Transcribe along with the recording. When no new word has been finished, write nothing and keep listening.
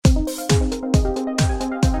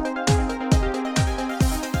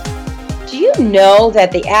you know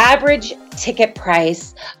that the average ticket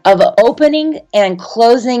price of an opening and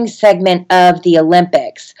closing segment of the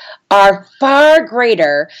Olympics are far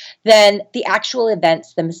greater than the actual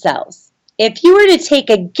events themselves? If you were to take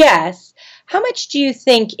a guess, how much do you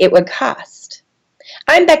think it would cost?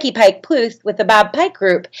 I'm Becky Pike-Pluth with the Bob Pike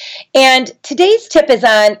Group, and today's tip is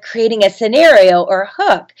on creating a scenario or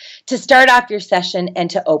hook to start off your session and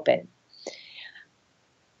to open.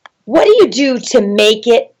 What do you do to make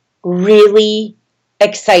it really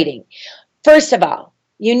exciting? First of all,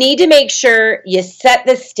 you need to make sure you set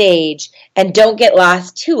the stage and don't get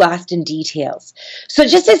too lost in details. So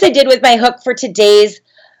just as I did with my hook for today's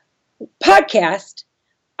podcast,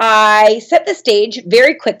 I set the stage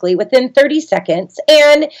very quickly within 30 seconds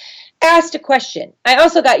and asked a question. I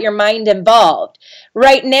also got your mind involved.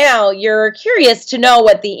 Right now, you're curious to know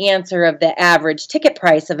what the answer of the average ticket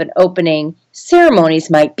price of an opening ceremonies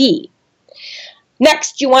might be.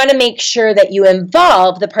 Next, you want to make sure that you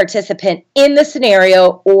involve the participant in the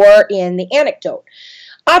scenario or in the anecdote.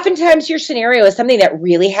 Oftentimes, your scenario is something that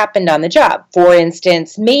really happened on the job. For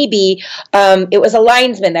instance, maybe it was a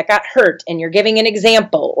linesman that got hurt and you're giving an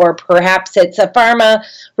example, or perhaps it's a pharma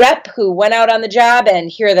rep who went out on the job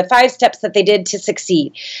and here are the 5 steps that they did to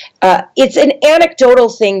succeed. It's an anecdotal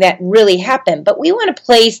thing that really happened, but we want to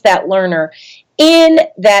place that learner in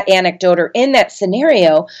that anecdote or in that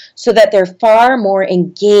scenario so that they're far more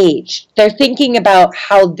engaged. They're thinking about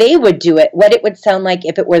how they would do it, what it would sound like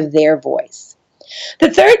if it were their voice. The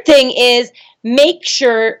third thing is make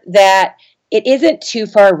sure that it isn't too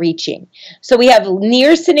far reaching. So we have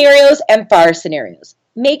near scenarios and far scenarios.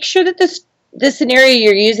 Make sure that the scenario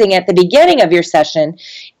you're using at the beginning of your session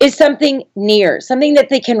is something near, something that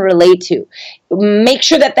they can relate to. Make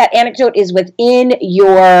sure that that anecdote is within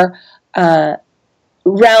your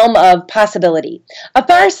realm of possibility. A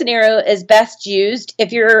far scenario is best used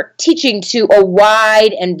if you're teaching to a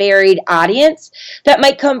wide and varied audience that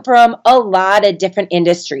might come from a lot of different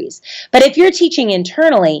industries. But if you're teaching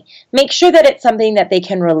internally, make sure that it's something that they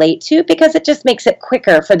can relate to because it just makes it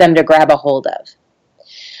quicker for them to grab a hold of.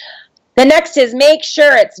 The next is make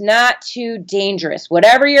sure it's not too dangerous.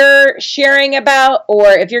 Whatever you're sharing about, or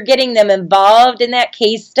if you're getting them involved in that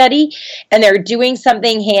case study and they're doing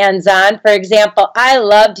something hands-on. For example, I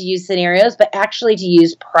love to use scenarios, but actually to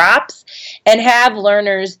use props and have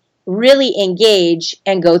learners really engage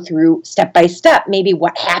and go through step by step, maybe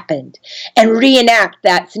what happened, and reenact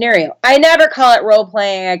that scenario. I never call it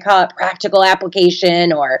role-playing. I call it practical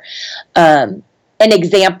application or an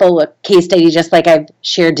example, a case study, just like I've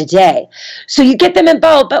shared today. So you get them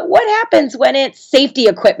involved, but what happens when it's safety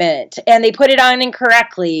equipment and they put it on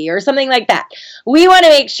incorrectly or something like that? We want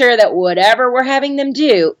to make sure that whatever we're having them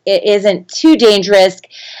do, it isn't too dangerous,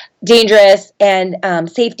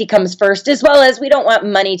 and safety comes first, as well as we don't want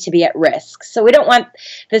money to be at risk. So we don't want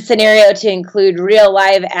the scenario to include real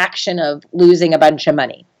live action of losing a bunch of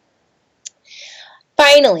money.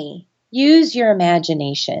 Finally, use your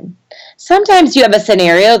imagination. Sometimes you have a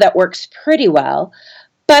scenario that works pretty well,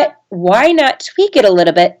 but why not tweak it a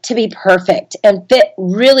little bit to be perfect and fit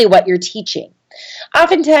really what you're teaching?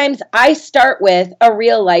 Oftentimes, I start with a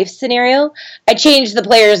real life scenario. I change the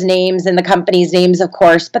players' names and the company's names, of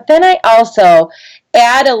course, but then I also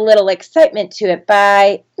add a little excitement to it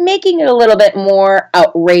by making it a little bit more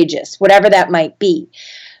outrageous, whatever that might be.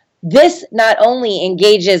 This not only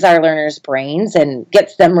engages our learners' brains and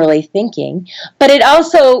gets them really thinking, but it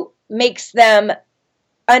also makes them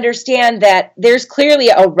understand that there's clearly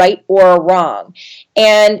a right or a wrong,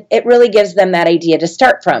 and it really gives them that idea to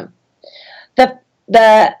start from.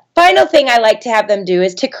 The final thing I like to have them do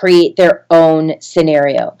is to create their own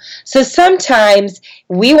scenario. So sometimes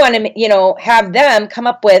we want to, have them come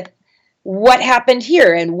up with what happened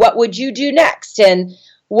here and what would you do next and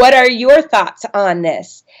what are your thoughts on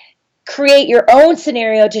this. Create your own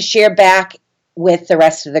scenario to share back with the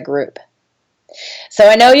rest of the group. So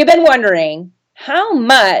I know you've been wondering, how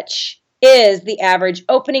much is the average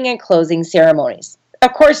opening and closing ceremonies?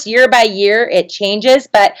 Of course, year by year it changes,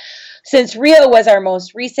 but since Rio was our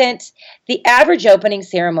most recent, the average opening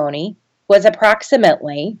ceremony was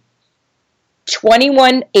approximately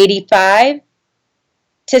 $2,185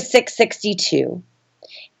 to $662,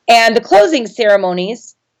 and the closing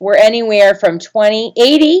ceremonies were anywhere from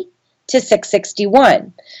 $2,080 to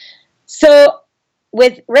 $661. So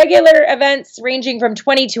with regular events ranging from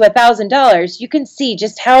 $20 to $1,000, you can see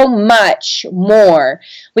just how much more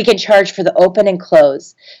we can charge for the open and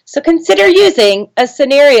close. So consider using a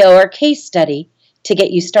scenario or case study to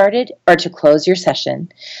get you started or to close your session.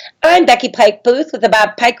 I'm Becky Pike-Pluth with the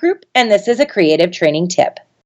Bob Pike Group, and this is a creative training tip.